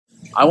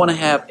I want to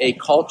have a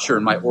culture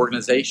in my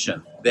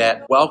organization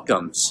that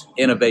welcomes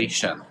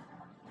innovation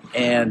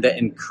and that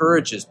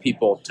encourages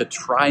people to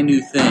try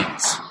new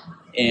things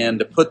and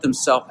to put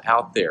themselves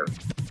out there.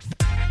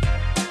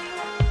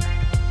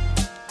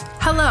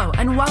 Hello,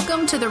 and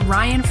welcome to the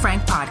Ryan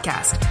Frank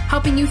Podcast,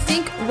 helping you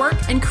think, work,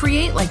 and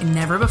create like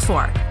never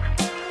before.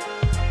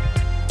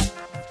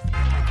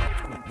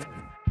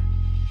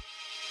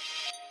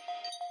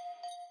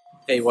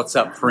 Hey, what's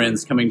up,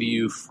 friends? Coming to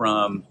you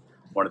from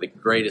one of the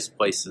greatest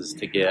places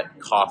to get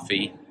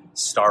coffee,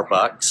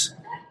 Starbucks.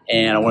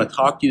 And I want to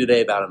talk to you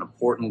today about an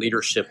important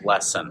leadership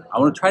lesson. I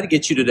want to try to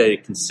get you today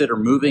to consider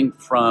moving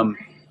from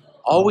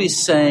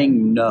always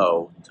saying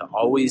no to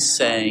always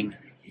saying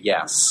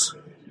yes.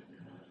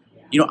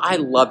 You know, I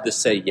love to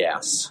say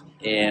yes,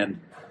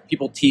 and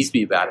people tease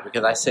me about it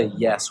because I say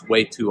yes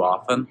way too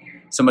often.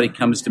 Somebody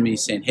comes to me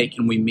saying, hey,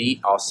 can we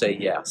meet? I'll say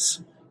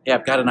yes. Hey,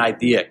 I've got an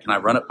idea. Can I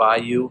run it by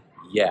you?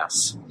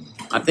 Yes.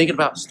 I'm thinking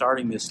about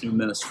starting this new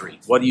ministry.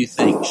 What do you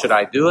think? Should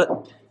I do it?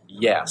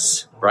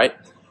 Yes. Right?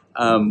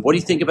 What do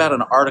you think about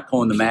an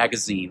article in the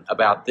magazine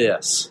about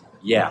this?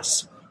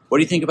 Yes. What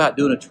do you think about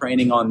doing a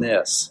training on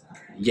this?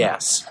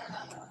 Yes.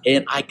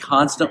 And I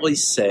constantly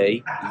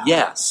say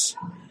yes.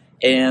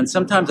 And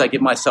sometimes I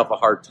give myself a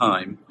hard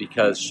time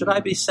because should I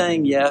be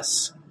saying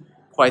yes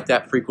quite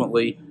that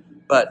frequently?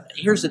 But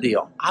here's the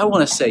deal. I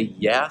want to say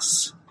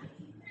yes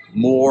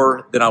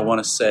more than I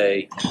want to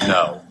say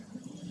no.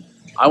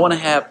 I want to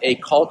have a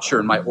culture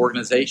in my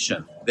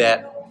organization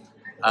that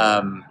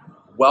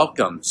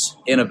welcomes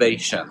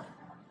innovation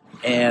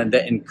and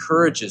that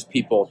encourages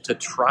people to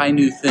try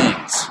new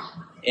things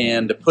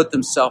and to put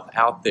themselves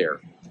out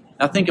there.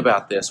 Now think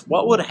about this.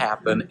 What would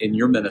happen in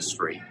your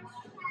ministry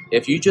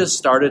if you just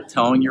started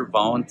telling your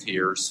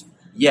volunteers,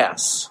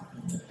 yes,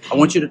 I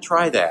want you to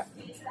try that?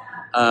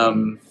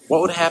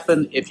 What would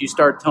happen if you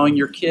started telling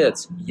your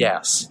kids,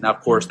 yes? Now,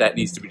 of course, that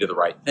needs to be to the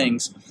right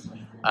things,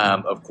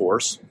 of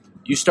course.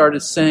 You started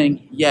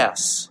saying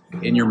yes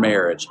in your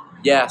marriage,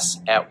 yes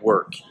at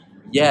work,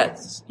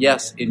 yes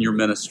in your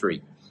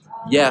ministry,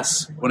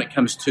 yes when it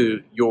comes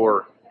to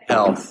your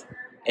health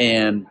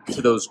and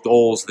to those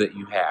goals that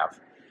you have.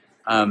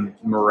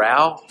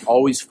 Morale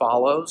always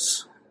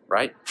follows,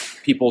 right?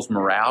 People's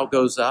morale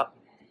goes up.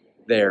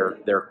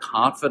 Their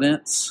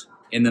confidence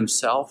in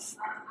themselves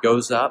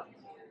goes up.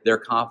 Their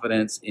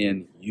confidence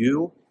in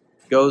you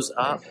goes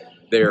up.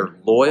 Their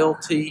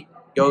loyalty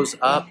goes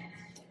up.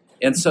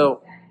 And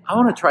so I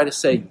want to try to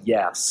say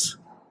yes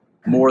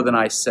more than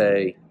I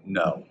say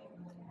no.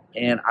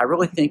 And I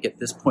really think at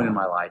this point in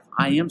my life,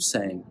 I am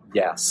saying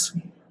yes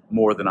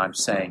more than I'm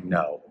saying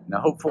no. Now,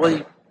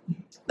 hopefully,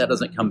 that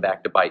doesn't come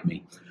back to bite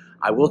me.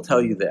 I will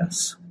tell you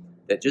this,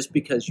 that just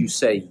because you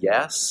say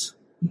yes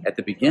at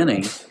the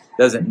beginning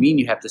doesn't mean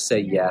you have to say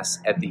yes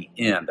at the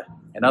end.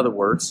 In other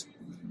words,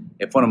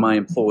 if one of my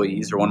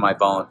employees or one of my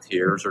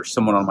volunteers or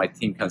someone on my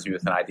team comes to me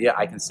with an idea,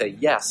 I can say,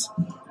 yes,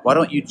 why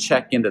don't you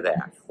check into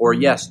that? Or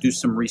yes, do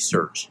some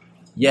research.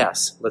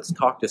 Yes, let's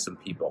talk to some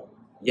people.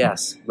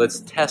 Yes,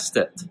 let's test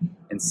it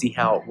and see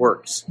how it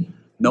works.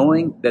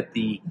 Knowing that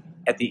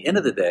at the end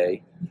of the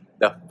day,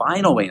 the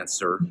final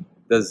answer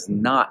does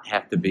not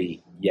have to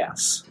be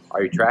yes.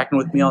 Are you tracking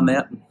with me on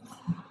that?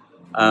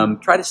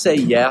 Try to say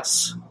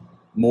yes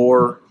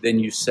more than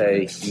you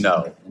say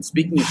no. And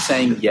speaking of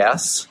saying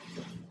yes,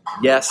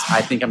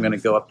 I think I'm going to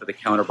go up to the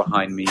counter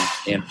behind me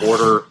and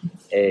order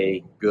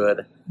a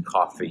good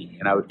coffee.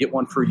 And I would get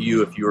one for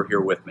you if you were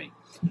here with me.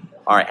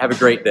 All right, have a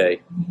great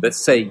day. Let's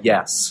say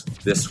yes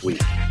this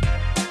week.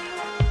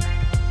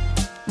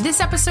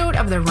 This episode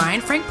of the Ryan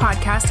Frank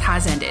Podcast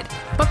has ended,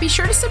 but be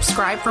sure to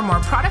subscribe for more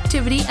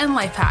productivity and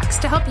life hacks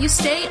to help you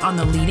stay on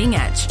the leading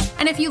edge.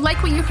 And if you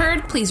like what you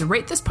heard, please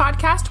rate this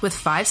podcast with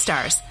 5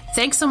 stars.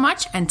 Thanks so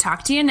much and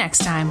talk to you next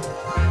time.